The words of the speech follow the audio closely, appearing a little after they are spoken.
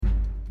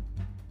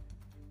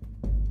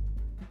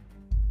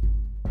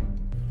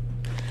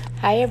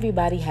Hi,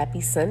 everybody. Happy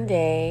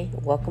Sunday.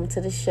 Welcome to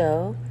the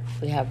show.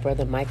 We have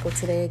Brother Michael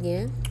today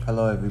again.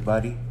 Hello,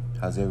 everybody.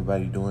 How's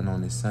everybody doing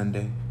on this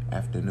Sunday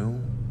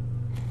afternoon?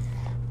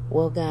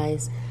 Well,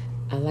 guys,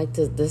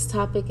 this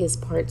topic is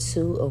part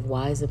 2 of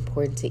why it's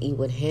important to eat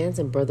with hands,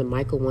 and Brother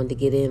Michael wanted to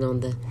get in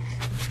on the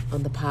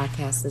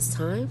podcast this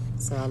time.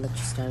 So I'll let you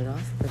start it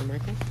off, Brother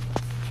Michael.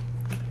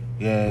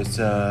 Yeah, it's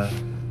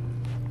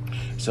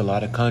a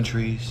lot of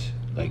countries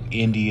like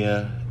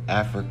India,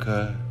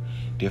 Africa,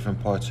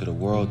 different parts of the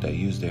world that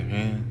use their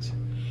hands.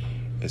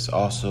 It's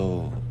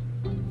also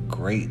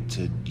great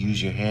to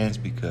use your hands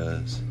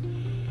because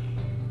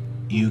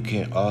you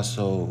can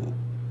also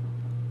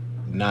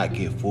not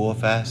get full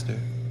faster.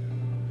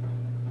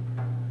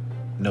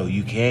 No,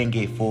 you can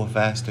get full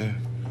faster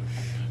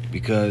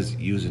because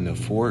using the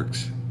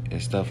forks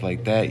and stuff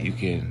like that, you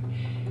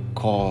can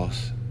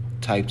cause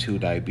type 2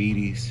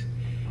 diabetes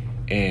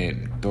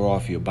and throw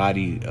off your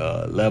body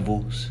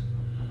levels.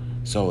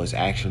 So it's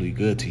actually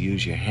good to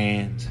use your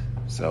hands.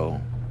 So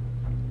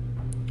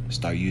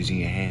start using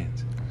your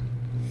hands.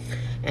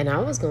 And I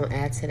was going to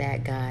add to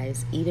that,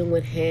 guys, eating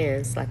with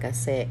hands, like I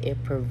said,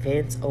 it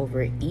prevents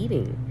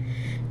overeating.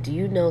 Do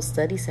you know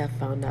studies have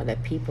found out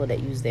that people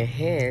that use their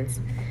hands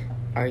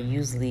are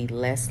usually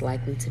less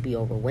likely to be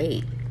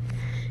overweight?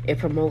 It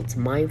promotes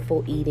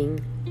mindful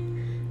eating,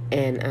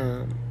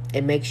 and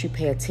it makes you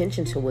pay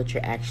attention to what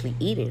you're actually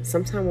eating.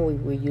 Sometimes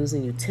when we're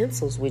using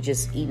utensils, we're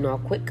just eating all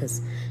quick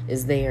because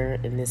it's there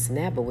and this and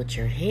that. But with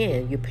your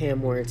hand, you're paying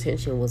more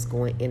attention to what's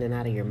going in and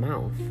out of your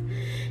mouth.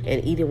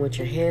 And eating with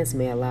your hands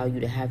may allow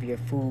you to have your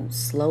food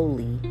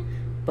slowly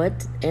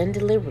and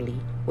deliberately,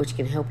 which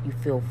can help you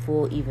feel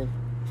full even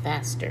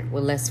faster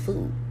with less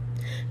food.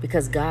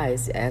 Because,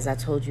 guys, as I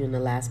told you in the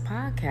last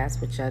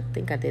podcast, which I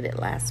think I did it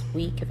last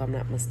week, if I'm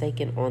not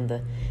mistaken,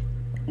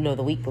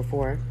 the week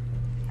before,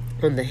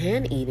 on the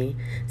hand eating,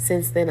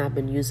 since then I've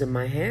been using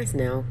my hands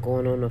now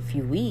going on a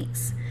few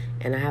weeks,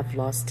 and I have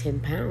lost 10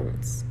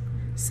 pounds.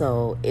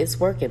 So it's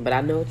working. But I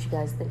know what you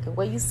guys thinking.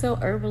 Well, you sell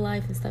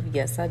Herbalife and stuff.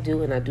 Yes, I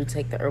do, and I do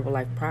take the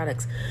Herbalife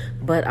products,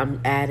 but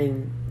I'm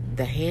adding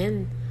the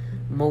hand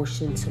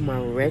motion to my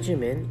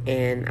regimen,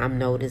 and I'm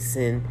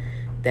noticing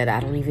that I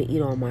don't even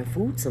eat all my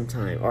food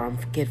sometimes, or I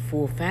get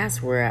full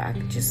fast where I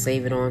can just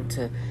save it on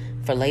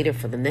for later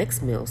for the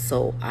next meal.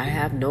 So I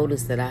have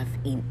noticed that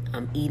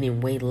I'm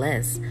eating way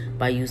less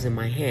by using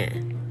my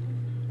hand.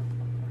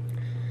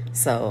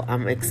 So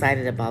I'm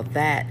excited about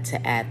that,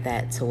 to add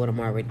that to what I'm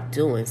already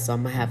doing. So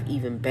I'm going to have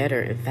even better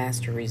and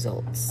faster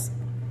results.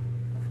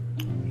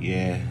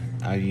 Yeah,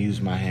 I use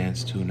my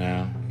hands too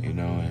now, and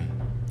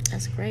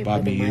that's great.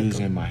 By me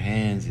using my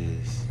hands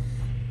is,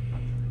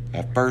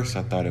 at first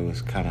I thought it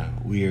was kind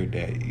of weird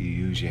that you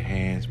use your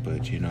hands,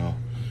 but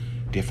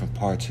different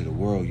parts of the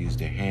world use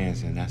their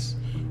hands, and that's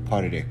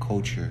part of their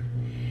culture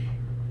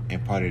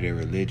and part of their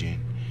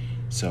religion.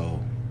 So,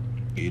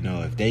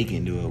 if they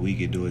can do it, we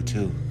can do it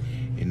too.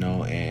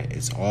 And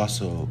it's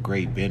also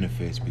great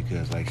benefits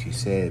because, like she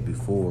said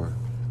before,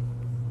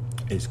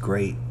 it's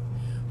great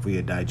for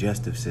your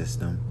digestive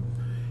system.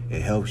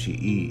 It helps you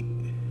eat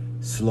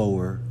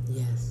slower.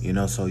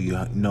 Yes. So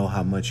you know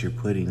how much you're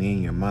putting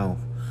in your mouth.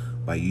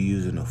 By you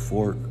using a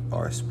fork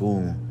or a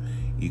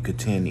spoon, you could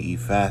tend to eat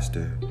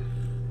faster,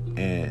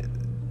 and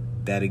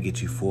that'll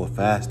get you full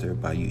faster.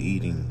 By you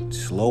eating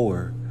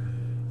slower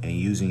and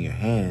using your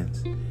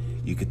hands,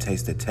 you could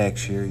taste the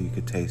texture, you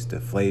could taste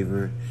the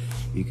flavor,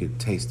 you could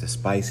taste the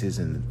spices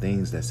and the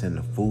things that's in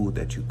the food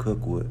that you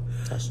cook with.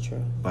 That's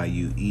true. By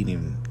you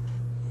eating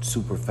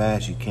super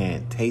fast, you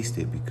can't taste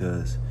it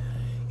because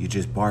you're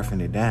just barfing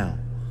it down.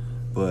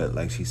 But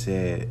like she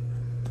said,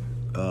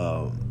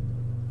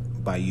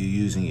 by you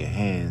using your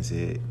hands,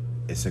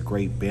 it's a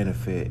great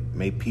benefit.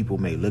 People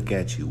may look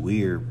at you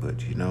weird,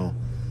 but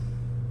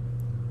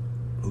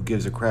who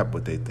gives a crap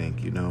what they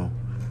think?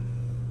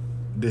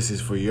 This is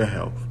for your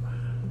health.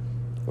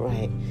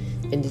 Right.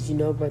 And did you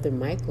know, Brother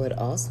Michael, it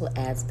also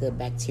adds good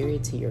bacteria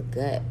to your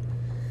gut.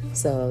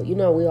 So,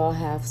 we all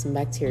have some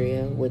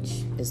bacteria,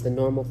 which is the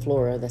normal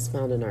flora that's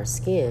found in our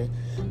skin,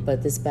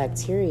 but this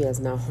bacteria is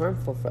not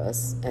harmful for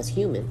us as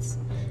humans.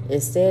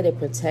 Instead, it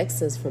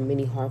protects us from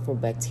many harmful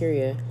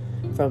bacteria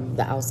from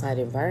the outside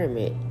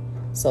environment.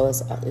 So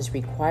it's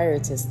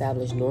required to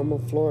establish normal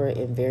flora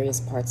in various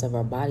parts of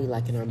our body,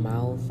 like in our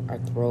mouth, our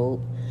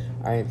throat,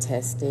 our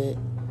intestine,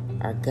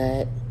 our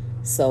gut.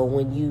 So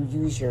when you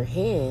use your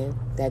hand,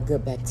 that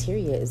good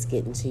bacteria is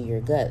getting to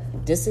your gut.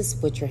 This is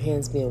with your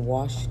hands being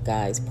washed,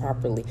 guys,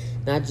 properly.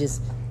 Not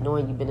just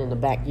knowing you've been in the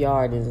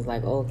backyard and it's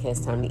like, oh, okay,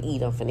 it's time to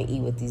eat. I'm finna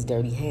eat with these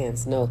dirty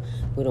hands. No,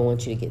 we don't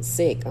want you to get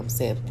sick. I'm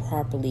saying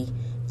properly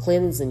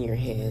cleansing your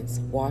hands,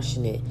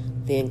 washing it,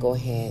 then go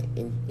ahead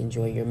and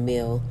enjoy your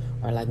meal,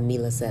 or like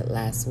Mila said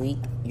last week,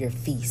 your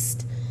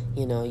feast.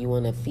 You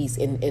want to feast.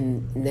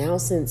 And now,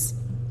 since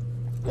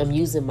I'm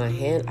using my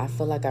hand, I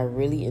feel like I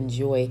really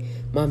enjoy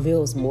my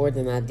meals more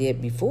than I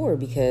did before,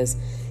 because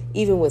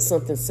even with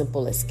something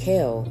simple as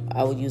kale,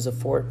 I would use a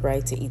fork,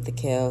 to eat the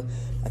kale,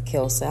 a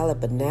kale salad.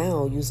 But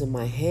now, using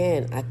my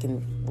hand, I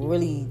can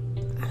really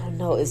I don't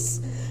know.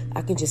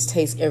 I can just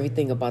taste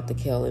everything about the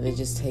kale, and it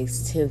just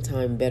tastes 10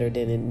 times better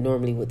than it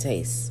normally would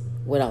taste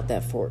without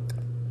that fork.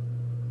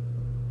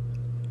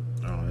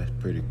 Oh,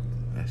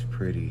 that's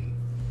pretty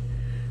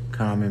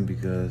common,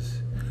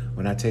 because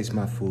when I taste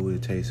my food,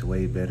 it tastes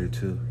way better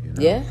too. You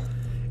know? Yeah.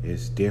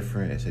 It's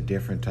different. It's a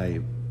different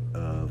type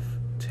of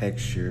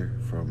texture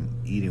from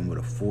eating with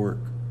a fork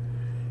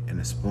and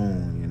a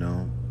spoon. You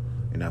know,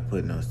 you're not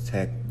putting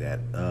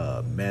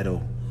that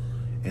metal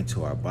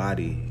into our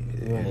body,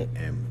 Right.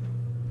 and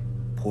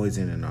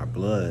poisoning our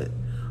blood,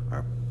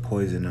 or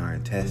poisoning our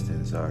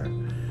intestines, or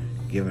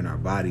giving our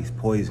bodies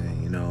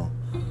poison. You know,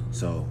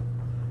 so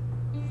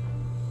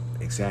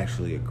it's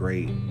actually a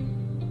great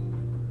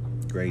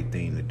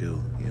thing to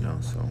do. You know,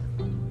 so.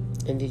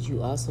 And did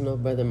you also know,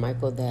 Brother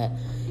Michael, that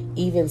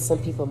even some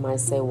people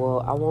might say,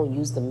 well, I won't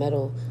use the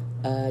metal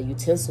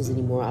utensils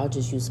anymore. I'll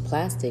just use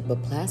plastic.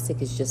 But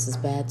plastic is just as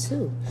bad,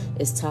 too.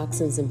 It's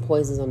toxins and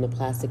poisons on the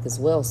plastic as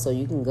well. So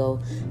you can go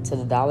to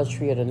the Dollar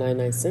Tree or the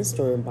 99-cent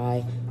store and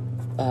buy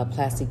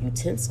plastic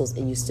utensils,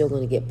 and you're still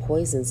going to get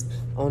poisons.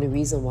 Only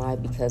reason why,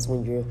 because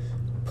when you're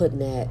putting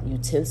that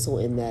utensil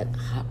in that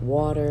hot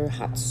water,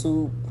 hot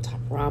soup, top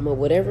ramen,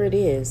 whatever it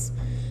is,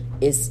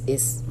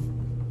 it's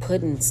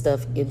putting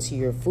stuff into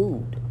your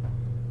food.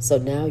 So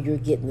now you're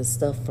getting the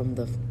stuff from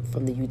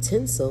the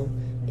utensil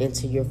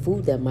into your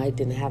food that might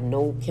didn't have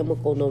no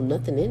chemical, no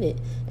nothing in it,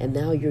 and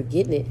now you're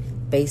getting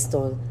it based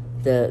on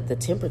the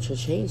temperature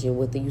changing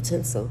with the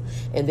utensil.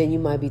 And then you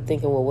might be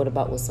thinking, well, what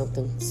about with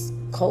something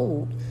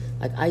cold,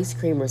 like ice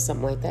cream or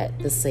something like that?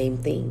 The same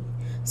thing.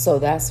 So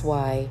that's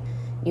why,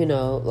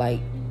 like,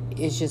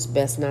 it's just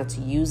best not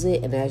to use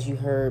it. And as you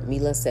heard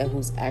Mila said,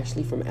 who's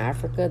actually from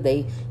Africa,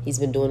 he's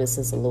been doing it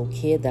since a little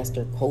kid. That's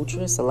their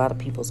culture. It's a lot of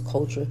people's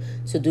culture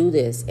to do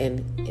this.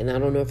 And I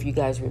don't know if you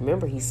guys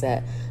remember, he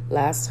said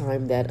last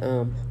time that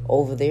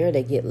over there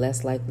they get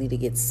less likely to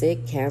get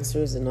sick,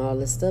 cancers and all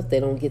this stuff.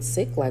 They don't get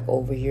sick like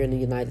over here in the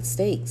United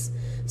States.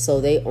 So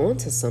they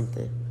onto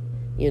something.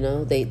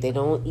 They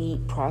don't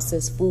eat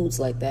processed foods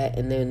like that.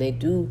 And then they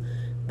do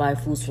buy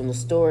foods from the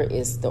store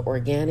is the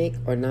organic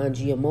or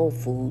non-GMO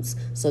foods,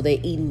 so they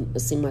eating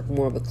seem like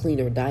more of a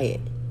cleaner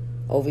diet.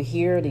 Over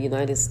here in the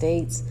United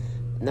States,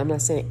 and I'm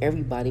not saying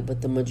everybody,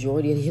 but the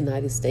majority of the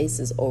United States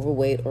is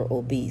overweight or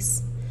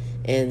obese,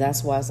 and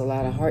that's why it's a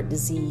lot of heart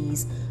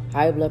disease,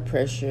 high blood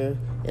pressure,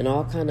 and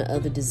all kind of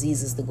other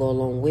diseases that go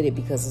along with it,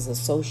 because it's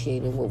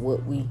associated with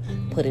what we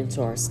put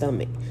into our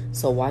stomach.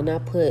 So why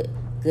not put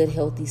good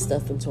healthy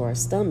stuff into our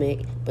stomach,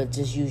 but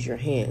just use your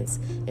hands?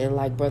 And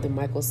like Brother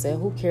Michael said,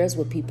 who cares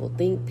what people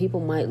think?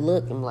 People might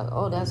look and be like,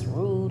 oh, that's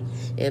rude.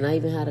 And I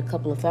even had a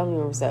couple of family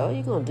members say, oh,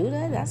 you're gonna do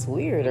that? That's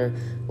weird, or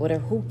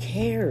whatever. Who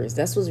cares?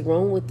 That's what's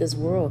wrong with this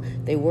world.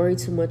 They worry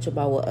too much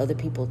about what other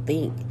people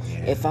think.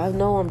 If I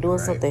know I'm doing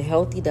something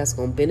healthy that's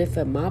gonna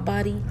benefit my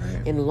body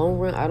in the long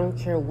run, I don't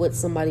care what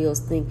somebody else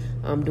think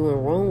I'm doing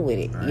wrong with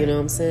it. You know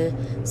what I'm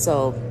saying?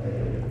 So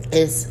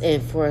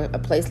and for a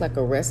place like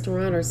a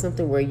restaurant or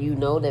something where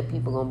that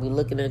people gonna be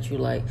looking at you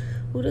like,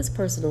 well, this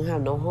person don't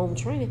have no home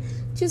training,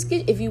 just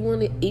if you want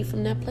to eat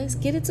from that place,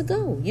 get it to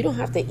go. You don't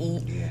have to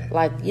eat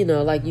like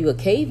you a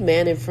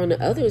caveman in front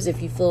of others.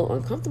 If you feel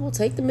uncomfortable,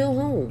 take the meal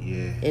home,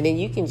 and then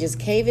you can just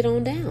cave it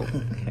on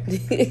down.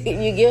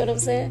 You get what I'm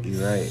saying?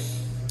 You're right,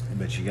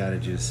 but you gotta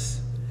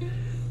just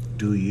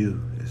do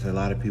you. There's a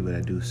lot of people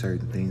that do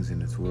certain things in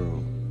this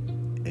world,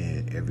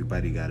 and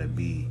everybody gotta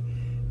be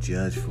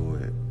judged for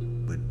it,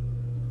 but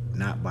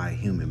not by a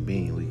human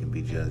being. We can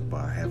be judged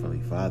by our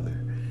Heavenly Father.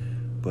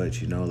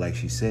 But like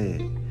she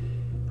said,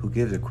 who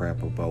gives a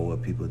crap about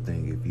what people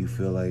think? If you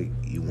feel like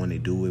you want to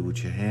do it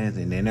with your hands,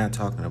 and they're not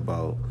talking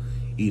about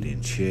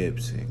eating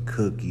chips and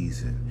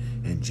cookies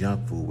and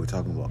junk food. We're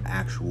talking about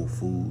actual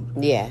food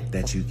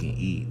that you can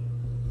eat.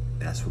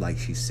 That's like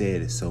she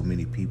said, there's so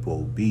many people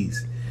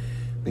obese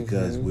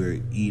because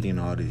we're eating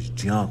all this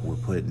junk. We're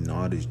putting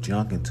all this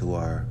junk into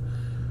our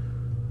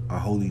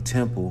holy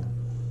temple.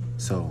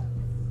 So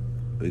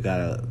we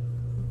gotta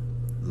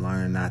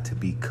learn not to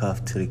be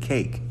cuffed to the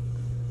cake.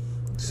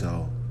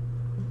 So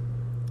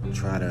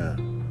try to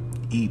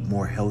eat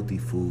more healthy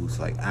foods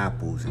like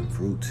apples and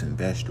fruits and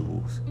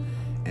vegetables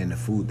and the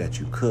food that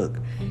you cook.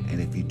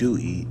 And if you do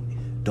eat,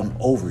 don't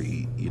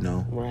overeat,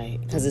 Right,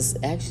 because it's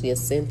actually a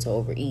sin to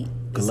overeat.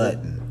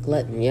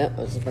 Glutton, yep,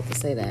 I was just about to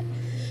say that.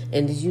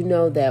 And did you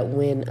know that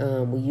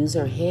when we use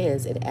our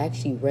hands, it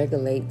actually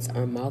regulates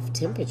our mouth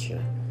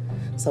temperature?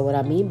 So what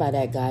I mean by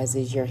that, guys,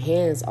 is your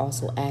hands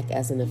also act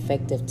as an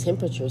effective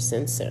temperature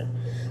sensor.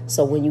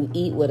 So when you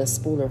eat with a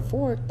spoon or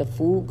fork, the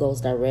food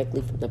goes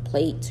directly from the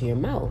plate to your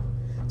mouth.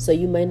 So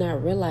you may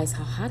not realize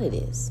how hot it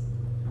is.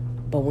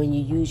 But when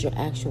you use your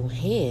actual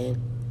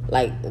hand,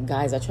 like,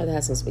 guys, I tried to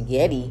have some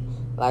spaghetti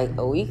like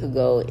a week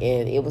ago,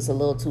 and it was a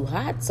little too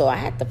hot, so I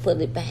had to put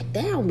it back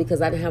down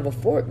because I didn't have a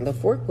fork. The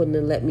fork wouldn't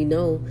have let me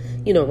know,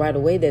 right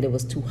away that it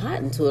was too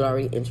hot until it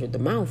already entered the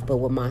mouth. But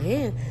with my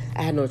hand,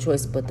 I had no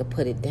choice but to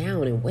put it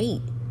down and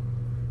wait.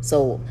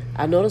 So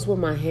I noticed with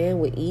my hand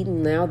with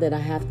eating now that I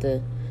have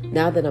to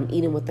now that I'm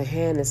eating with the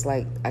hand, it's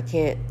like I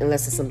can't,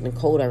 unless it's something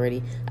cold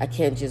already, I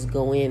can't just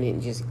go in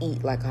and just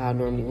eat like how I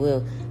normally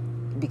will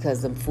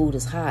because the food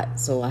is hot.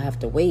 So I have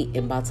to wait.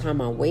 And by the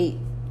time I wait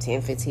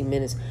 10, 15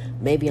 minutes,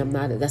 maybe I'm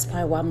not, that's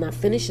probably why I'm not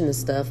finishing the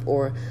stuff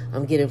or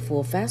I'm getting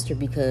full faster,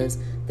 because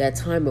that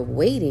time of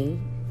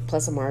waiting,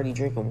 plus I'm already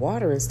drinking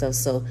water and stuff.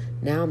 So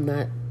now I'm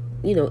not,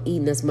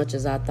 eating as much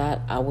as I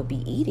thought I would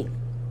be eating.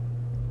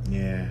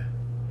 Yeah,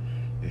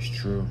 it's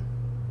true.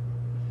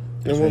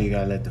 That's why you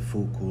gotta let the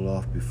food cool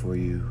off before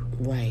you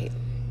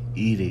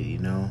eat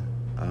it,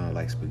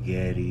 like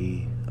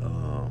spaghetti,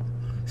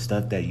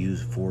 stuff that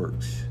use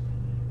forks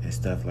and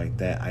stuff like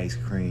that, ice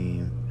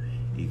cream.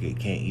 You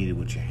can't eat it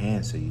with your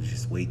hands, so you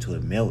just wait till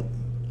it melts,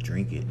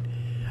 drink it.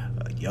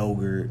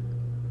 Yogurt,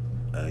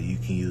 you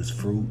can use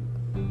fruit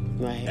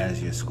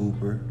as your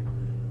scooper.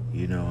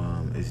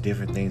 It's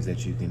different things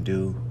that you can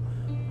do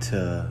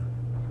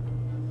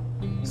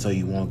so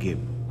you won't get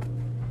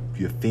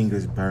your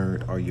fingers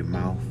burned or your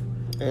mouth.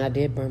 And I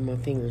did burn my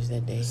fingers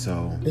that day.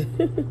 So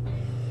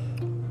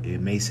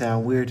it may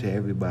sound weird to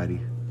everybody,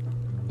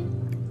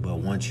 but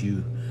once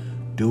you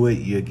do it,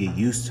 you'll get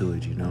used to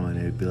it, and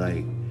it'll be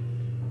like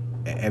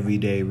an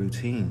everyday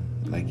routine,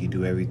 like you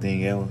do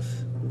everything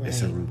else.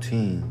 It's a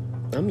routine.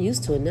 I'm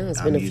used to it now.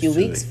 It's been a few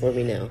weeks for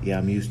me now. Yeah,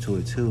 I'm used to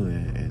it too.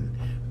 And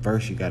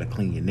first, you got to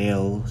clean your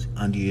nails,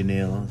 under your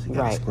nails. You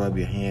got to scrub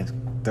your hands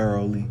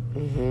thoroughly.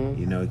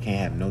 You can't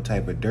have no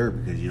type of dirt,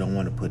 because you don't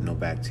want to put no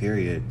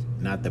bacteria,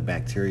 not the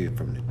bacteria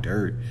from the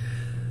dirt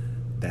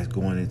that's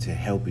going into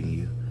helping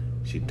you.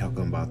 She's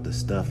talking about the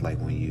stuff like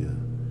when you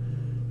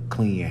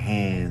clean your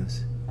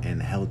hands and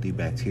the healthy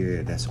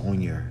bacteria that's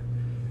on your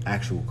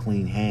actual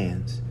clean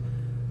hands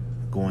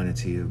going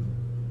into your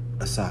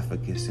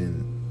esophagus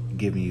and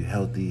giving you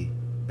healthy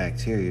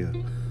bacteria.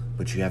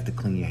 But you have to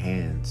clean your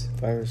hands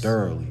first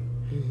thoroughly,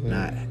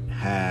 not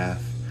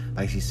half.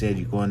 Like she said,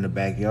 you go in the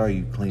backyard,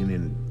 you clean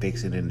and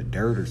fix it in the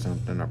dirt or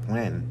something, or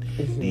planting.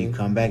 Then you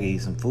come back and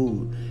eat some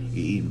food.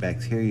 You're eating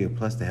bacteria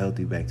plus the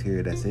healthy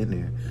bacteria that's in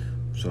there.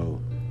 So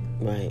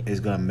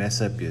it's going to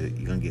mess up you're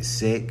going to get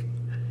sick.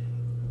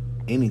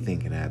 Anything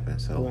can happen.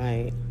 So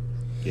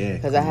yeah.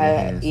 Because I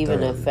had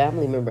even a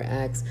family member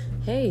ask,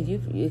 hey,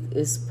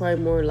 it's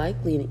probably more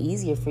likely and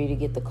easier for you to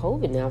get the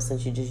COVID now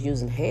since you're just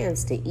using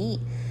hands to eat,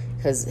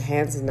 because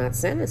hands is not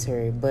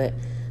sanitary. But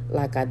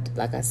like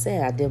I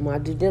said, I did my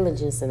due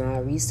diligence and I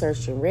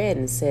researched and read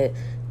and said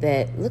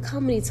that look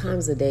how many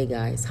times a day,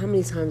 guys,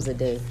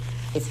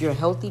 if you're a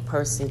healthy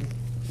person,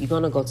 you're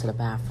going to go to the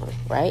bathroom,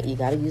 right? You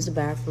got to use the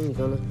bathroom. You're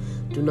going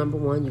to do number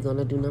 1. You're going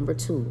to do number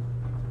 2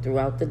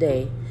 throughout the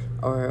day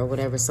or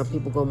whatever. Some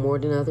people go more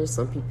than others.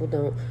 Some people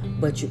don't.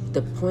 But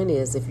the point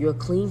is, if you're a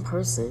clean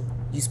person,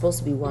 you're supposed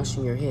to be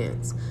washing your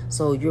hands.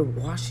 So you're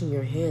washing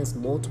your hands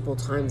multiple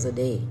times a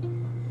day.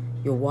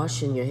 You're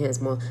washing your hands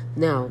more.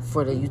 Now,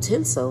 for the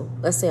utensil,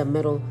 let's say a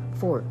metal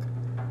fork,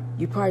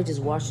 you're probably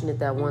just washing it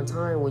that one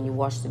time when you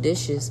wash the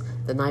dishes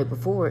the night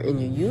before and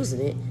you're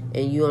using it,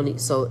 and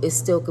so it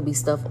still could be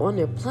stuff on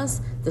there, plus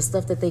the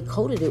stuff that they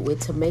coated it with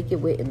to make it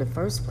with in the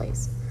first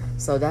place.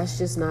 So that's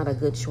just not a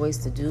good choice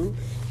to do.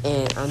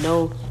 And I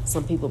know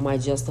some people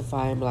might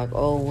justify and be like,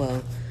 oh,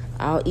 well,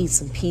 I'll eat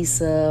some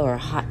pizza or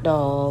hot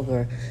dog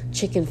or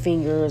chicken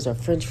fingers or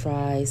French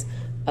fries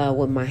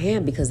with my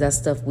hand, because that's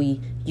stuff we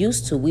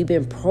used to. We've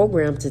been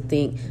programmed to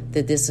think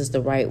that this is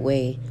the right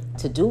way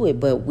to do it,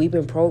 but we've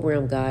been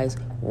programmed, guys,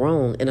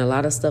 wrong. And a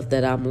lot of stuff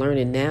that I'm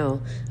learning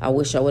now, I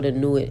wish I would have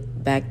knew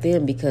it back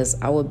then, because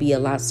I would be a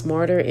lot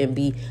smarter and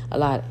be a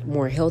lot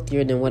more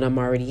healthier than what I'm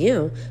already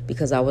in,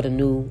 because I would have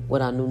knew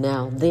what I knew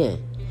now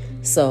then.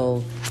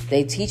 So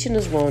they teaching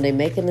us wrong. They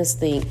making us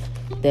think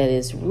that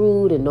it's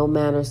rude and no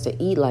manners to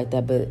eat like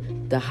that.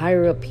 But the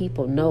higher up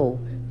people know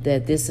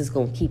that this is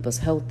going to keep us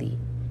healthy.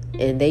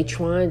 And they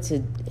trying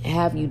to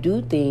have you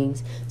do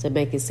things to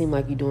make it seem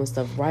like you're doing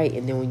stuff right.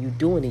 And then when you're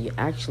doing it, you're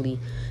actually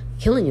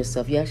killing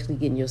yourself. You're actually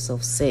getting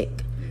yourself sick.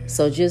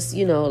 So just,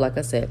 like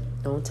I said,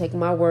 don't take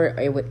my word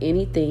with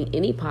anything,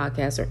 any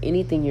podcast or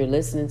anything you're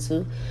listening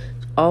to.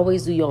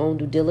 Always do your own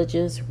due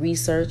diligence,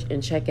 research,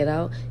 and check it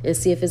out and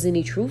see if there's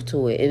any truth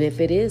to it. And if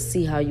it is,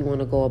 see how you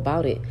want to go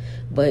about it.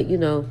 But,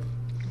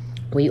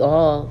 we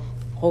all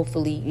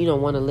hopefully,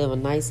 want to live a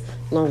nice,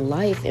 long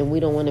life, and we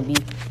don't want to be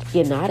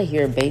getting out of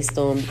here based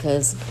on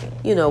because,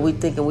 we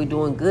thinking we're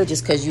doing good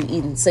just because you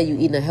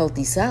eating a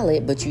healthy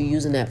salad, but you're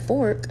using that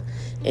fork,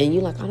 and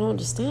you're like, I don't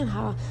understand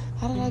how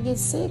did I get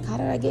sick? How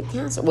did I get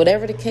cancer?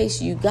 Whatever the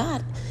case you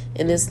got,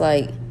 and it's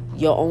like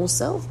your own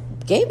self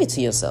gave it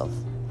to yourself,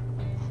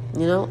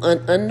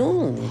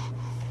 unknowingly.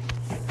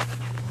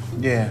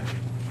 Yeah,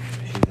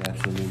 she's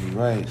absolutely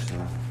right.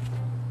 So.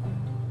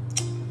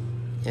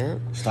 Yeah.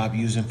 Stop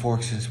using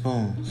forks and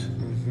spoons.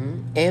 Mm-hmm.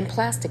 And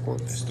plastic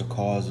ones. It's the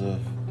cause of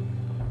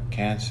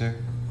cancer.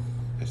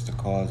 It's the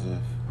cause of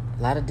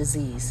a lot of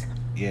disease.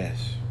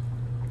 Yes.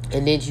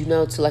 And then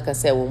like I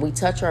said, when we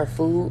touch our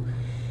food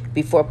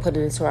before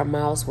putting it into our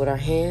mouths with our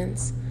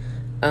hands,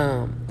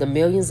 the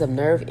millions of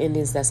nerve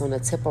endings that's on the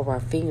tip of our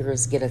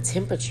fingers get a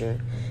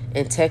temperature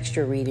and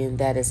texture reading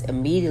that is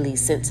immediately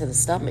sent to the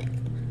stomach.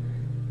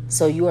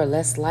 So you are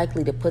less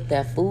likely to put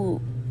that food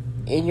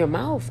in your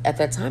mouth at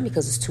that time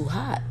because it's too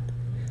hot.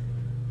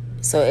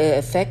 So it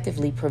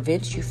effectively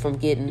prevents you from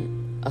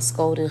getting a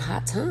scalding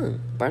hot tongue,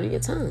 burning your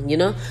tongue, you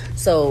know?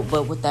 So,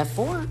 but with that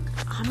fork,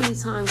 how many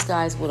times,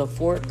 guys, with a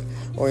fork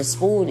or a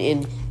spoon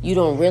and you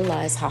don't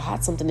realize how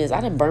hot something is? I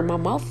done burned my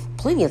mouth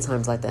plenty of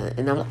times like that.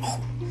 And I'm like,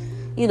 oh,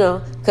 you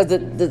know, because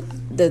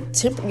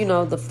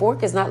the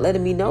fork is not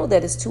letting me know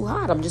that it's too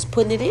hot. I'm just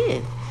putting it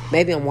in.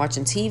 Maybe I'm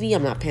watching TV,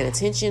 I'm not paying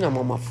attention, I'm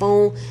on my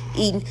phone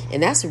eating.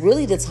 And that's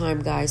really the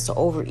time, guys, to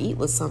overeat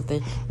with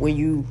something when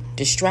you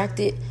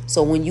distracted.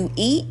 So when you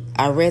eat,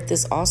 I read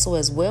this also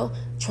as well,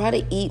 try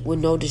to eat with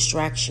no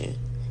distraction.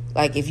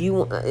 Like if you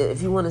want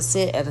to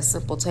sit at a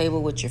simple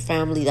table with your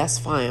family, that's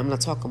fine. I'm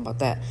not talking about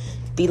that.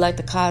 Be like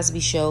the Cosby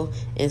Show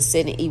and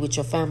sit and eat with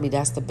your family.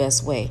 That's the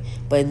best way.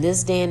 But in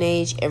this day and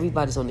age,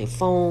 everybody's on their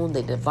phone,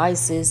 their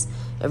devices.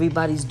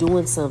 Everybody's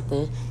doing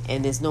something,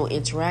 and there's no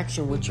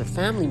interaction with your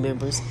family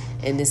members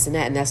and this and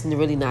that. And that's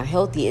really not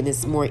healthy. And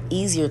it's more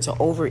easier to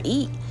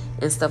overeat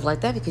and stuff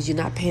like that because you're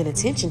not paying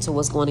attention to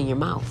what's going in your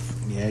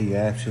mouth. Yeah, you're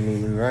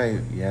absolutely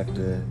right. You have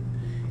to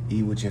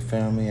eat with your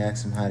family,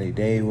 ask them how their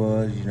day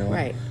was, you know.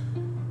 Right.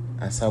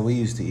 That's how we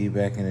used to eat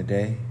back in the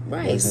day.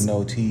 Right. There was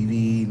no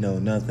TV, no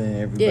nothing.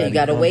 Everybody you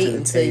gotta wait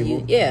until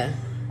table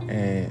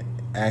and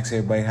ask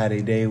everybody how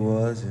their day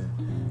was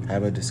and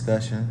have a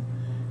discussion.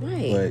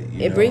 Right.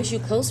 But it brings you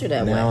closer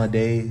that way.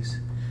 Nowadays,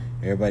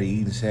 everybody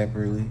eating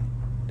separately.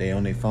 They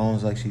on their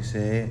phones, like she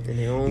said. In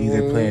their own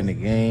either room. Playing the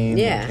game,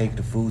 or take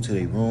the food to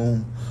their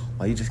room.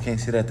 Or you just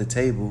can't sit at the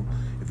table.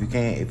 If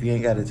you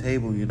ain't got a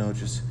table, you know,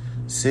 just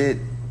sit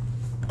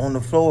on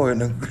the floor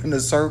in a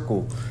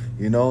circle.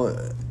 You know,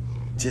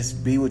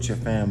 just be with your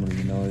family.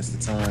 You know, it's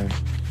the time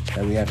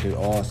that we have to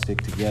all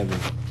stick together.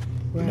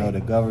 Right. You know, the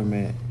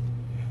government,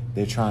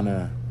 they're trying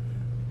to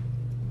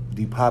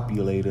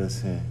depopulate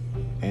us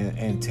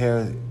and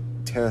tear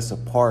us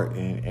apart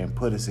and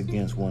put us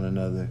against one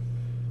another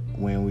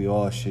when we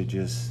all should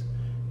just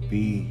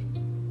be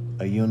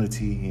a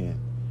unity and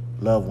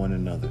love one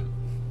another.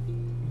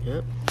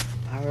 Yep.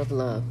 Power of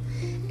love.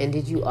 And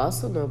did you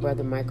also know,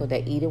 Brother Michael,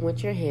 that eating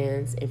with your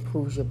hands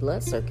improves your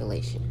blood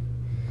circulation?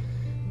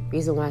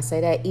 Reason why I say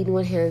that, eating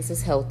with hands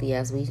is healthy,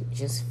 as we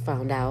just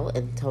found out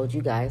and told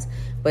you guys,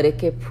 but it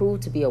can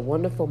prove to be a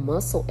wonderful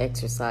muscle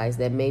exercise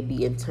that may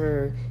be in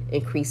turn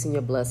increasing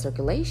your blood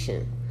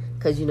circulation.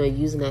 Because, you know,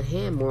 using that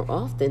hand more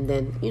often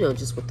than, you know,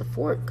 just with the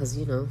fork, because,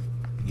 you know.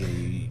 Yeah,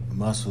 your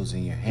muscles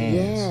in your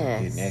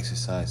hands getting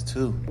exercise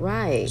too.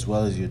 Right. As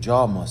well as your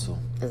jaw muscle.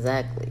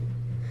 Exactly.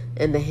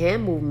 And the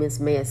hand movements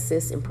may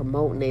assist in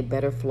promoting a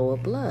better flow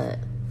of blood.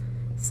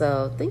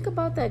 So think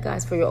about that,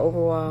 guys, for your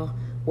overall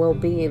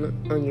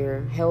well-being on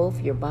your health,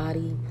 your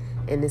body,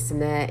 and this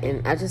and that.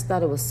 And I just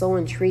thought it was so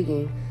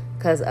intriguing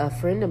because a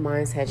friend of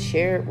mine had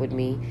shared with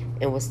me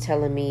and was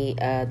telling me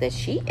that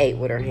she ate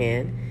with her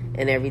hand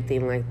and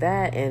everything like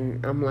that.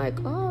 And I'm like,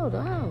 oh,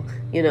 wow,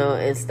 you know,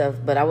 and stuff.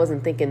 But I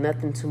wasn't thinking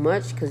nothing too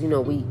much because, you know,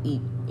 we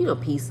eat, you know,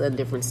 pizza and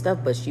different stuff.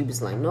 But she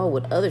was like, no,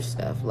 with other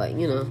stuff, like,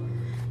 you know,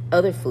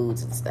 other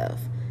foods and stuff.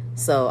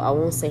 So I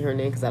won't say her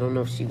name because I don't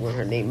know if she want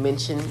her name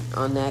mentioned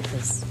on that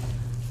because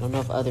I don't know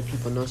if other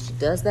people know she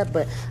does that,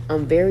 but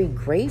I'm very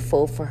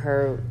grateful for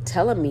her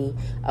telling me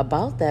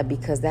about that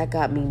because that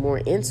got me more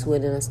into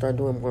it and I started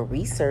doing more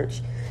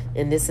research.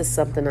 And this is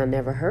something I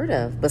never heard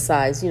of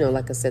besides, you know,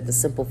 like I said, the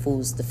simple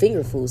foods, the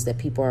finger foods that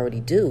people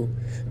already do.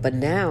 But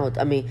now,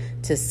 I mean,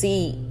 to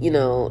see, you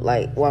know,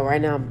 like, well,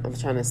 right now I'm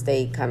trying to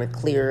stay kind of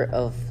clear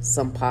of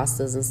some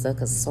pastas and stuff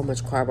because so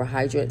much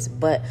carbohydrates.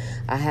 But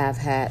I have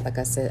had, like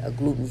I said, a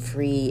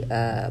gluten-free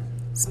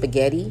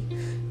spaghetti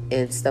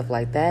and stuff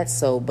like that.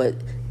 So, but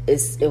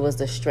it was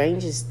the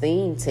strangest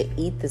thing to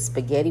eat the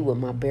spaghetti with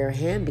my bare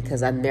hand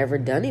because I never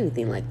done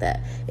anything like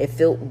that. It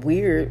felt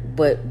weird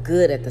but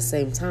good at the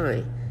same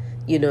time,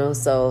 you know.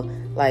 So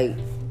like,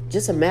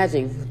 just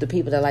imagine the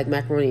people that like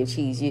macaroni and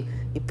cheese. You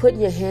putting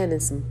your hand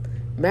in some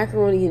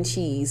macaroni and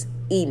cheese,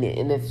 eating it,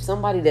 and if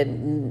somebody that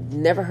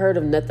never heard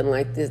of nothing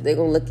like this, they're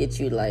gonna look at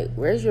you like,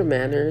 where's your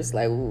manners?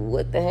 Like,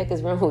 what the heck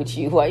is wrong with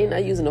you? Why you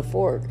not using a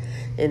fork?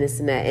 And this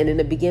and that. And in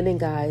the beginning,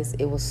 guys,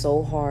 it was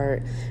so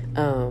hard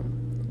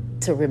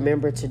to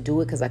remember to do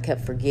it because I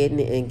kept forgetting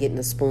it and getting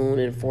a spoon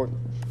and fork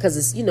because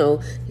it's, you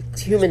know,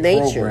 it's human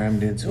nature.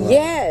 Programmed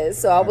into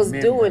so I was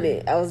doing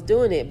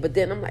it. But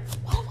then I'm like,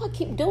 why do I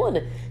keep doing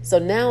it? So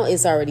now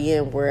it's already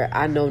in where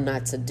I know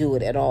not to do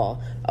it at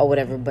all or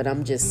whatever. But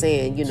I'm just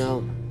saying, you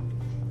know,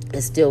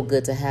 it's still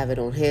good to have it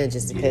on hand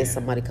just in case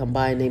somebody come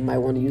by and they might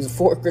want to use a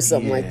fork or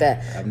something like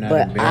that.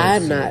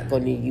 I'm not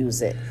going to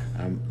use it.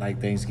 I'm like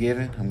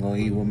Thanksgiving, I'm going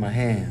to eat with my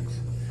hands.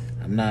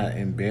 I'm not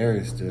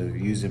embarrassed of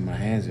using my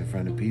hands in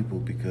front of people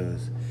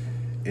because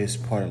it's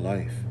part of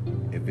life.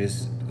 If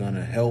it's going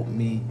to help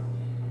me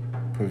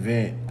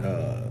prevent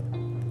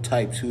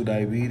type 2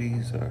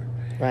 diabetes or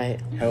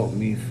help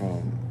me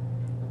from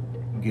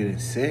getting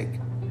sick,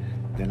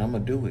 then I'm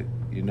going to do it,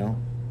 you know?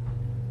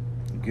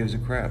 Who gives a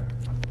crap?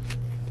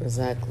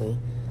 Exactly.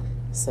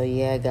 So,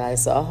 yeah,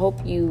 guys. So I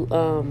hope you,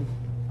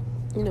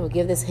 you know,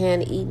 give this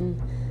hand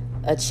eating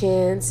a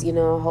chance, I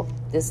hope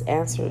this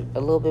answered a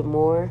little bit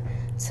more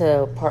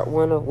to part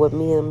one of what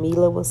me and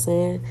Mila was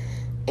saying.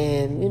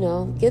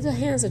 And give the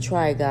hands a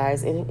try,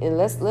 guys. And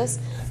let's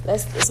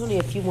it's only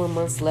a few more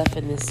months left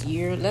in this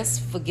year. Let's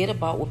forget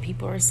about what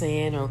people are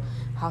saying or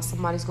how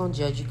somebody's gonna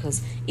judge you,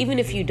 because even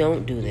if you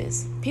don't do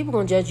this, people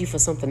gonna judge you for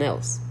something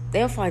else.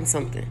 They'll find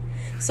something.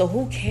 So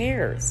who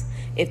cares?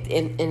 If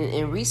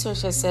in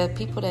research that said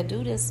people that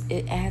do this,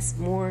 it adds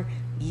more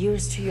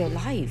years to your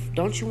life.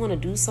 Don't you want to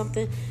do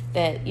something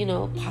that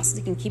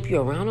possibly can keep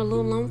you around a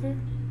little longer,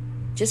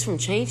 just from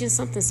changing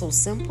something so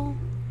simple?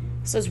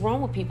 So it's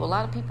wrong with people. A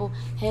lot of people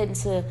head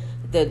into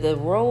the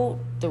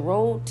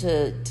road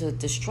to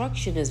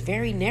destruction is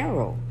very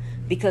narrow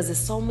because there's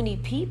so many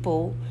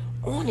people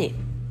on it.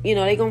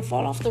 They're going to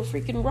fall off the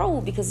freaking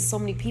road because there's so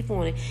many people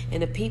on it.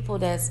 And the people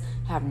that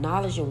have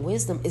knowledge and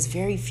wisdom is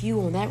very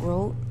few on that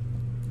road.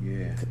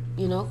 Yeah.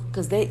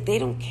 Because they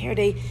don't care.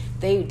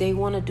 They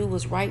want to do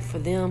what's right for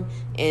them.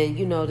 And,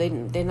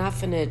 they're not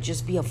finna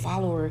just be a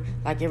follower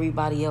like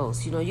everybody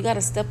else. You got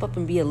to step up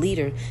and be a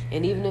leader.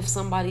 And even if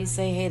somebody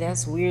say, hey,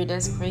 that's weird,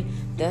 that's crazy,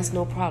 that's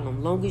no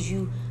problem. Long as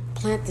you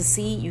plant the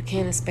seed, you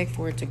can't expect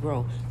for it to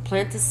grow.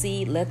 Plant the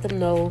seed, let them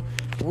know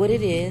what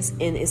it is,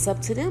 and it's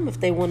up to them if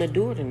they want to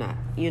do it or not,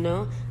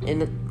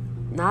 And the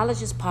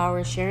knowledge is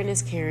power, sharing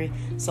is caring.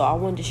 So I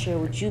wanted to share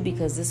with you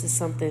because this is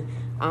something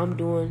I'm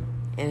doing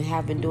and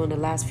have been doing the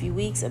last few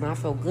weeks, and I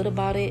feel good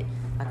about it.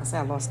 Like I said,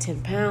 I lost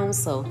 10 pounds,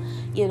 so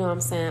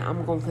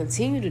I'm going to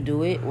continue to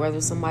do it,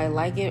 whether somebody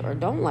like it or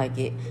don't like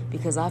it,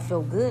 because I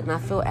feel good and I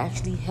feel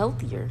actually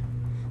healthier.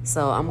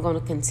 So I'm going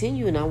to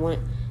continue, and I want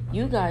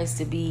you guys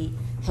to be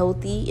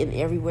healthy in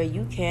every way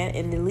you can,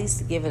 and at least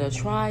to give it a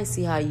try,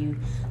 see how you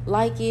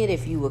like it,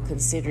 if you would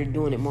consider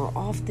doing it more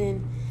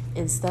often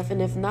and stuff.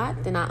 And if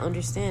not, then I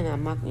understand.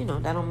 I'm not,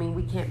 that don't mean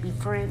we can't be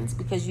friends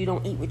because you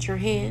don't eat with your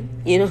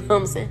hand. You know what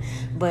I'm saying?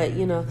 But,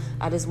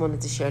 I just wanted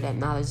to share that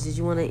knowledge. Did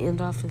you want to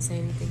end off and say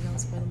anything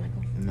else, Brother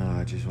Michael? No,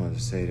 I just wanted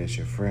to say that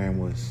your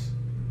friend was,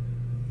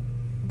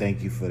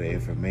 thank you for the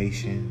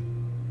information,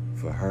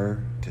 for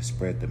her to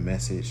spread the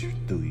message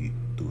through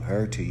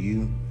her to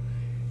you.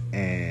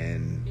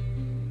 And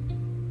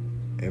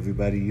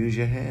everybody use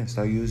your hands.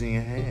 Start using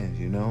your hands,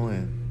 and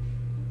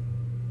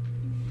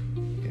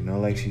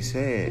like she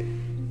said,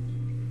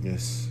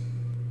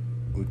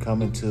 we're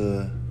coming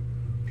to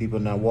people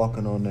not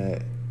walking on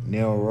that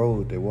narrow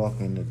road. They're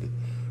walking the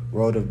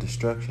road of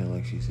destruction,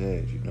 like she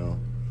said,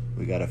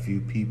 We got a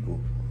few people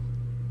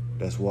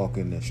that's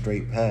walking the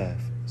straight path.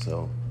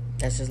 So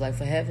that's just like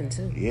for heaven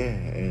too. Yeah,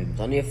 and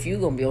only a few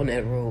gonna be on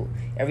that road.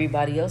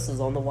 Everybody else is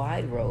on the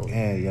wide road.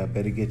 Yeah, y'all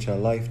better get your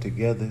life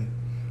together.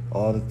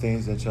 All the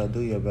things that y'all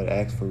do, y'all better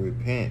ask for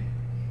repent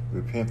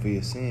for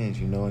your sins,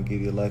 and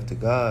give your life to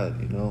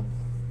God,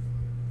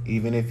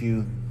 Even if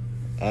you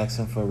ask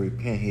him for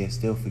repent, he'll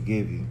still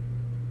forgive you.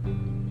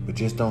 But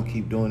just don't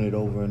keep doing it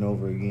over and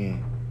over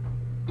again.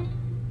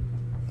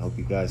 I hope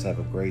you guys have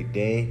a great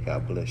day.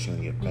 God bless you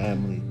and your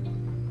family.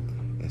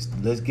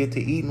 Let's get to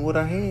eating with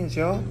our hands,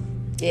 y'all.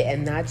 Yeah,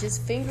 and not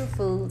just finger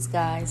foods,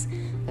 guys.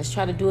 Let's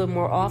try to do it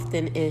more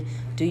often and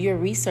do your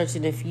research.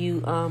 And if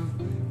you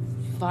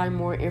find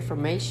more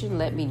information,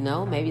 let me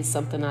know. Maybe it's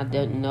something I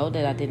didn't know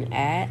that I didn't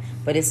add.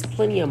 But it's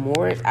plenty of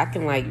more. I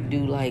can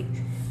do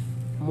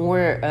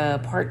more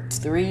part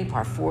 3,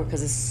 part 4,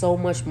 because it's so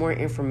much more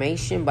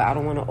information, but I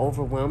don't want to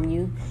overwhelm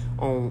you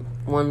on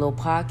one little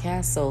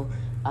podcast, so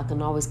I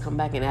can always come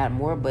back and add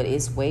more, but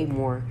it's way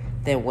more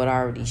than what I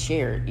already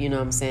shared, you know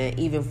what I'm saying,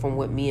 even from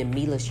what me and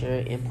Mila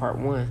shared in part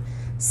 1.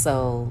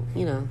 So,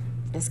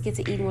 let's get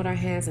to eating with our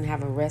hands and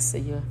have a rest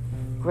of your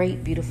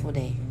great, beautiful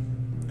day.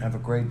 Have a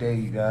great day,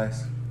 you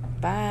guys.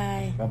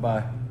 Bye.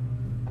 Bye-bye.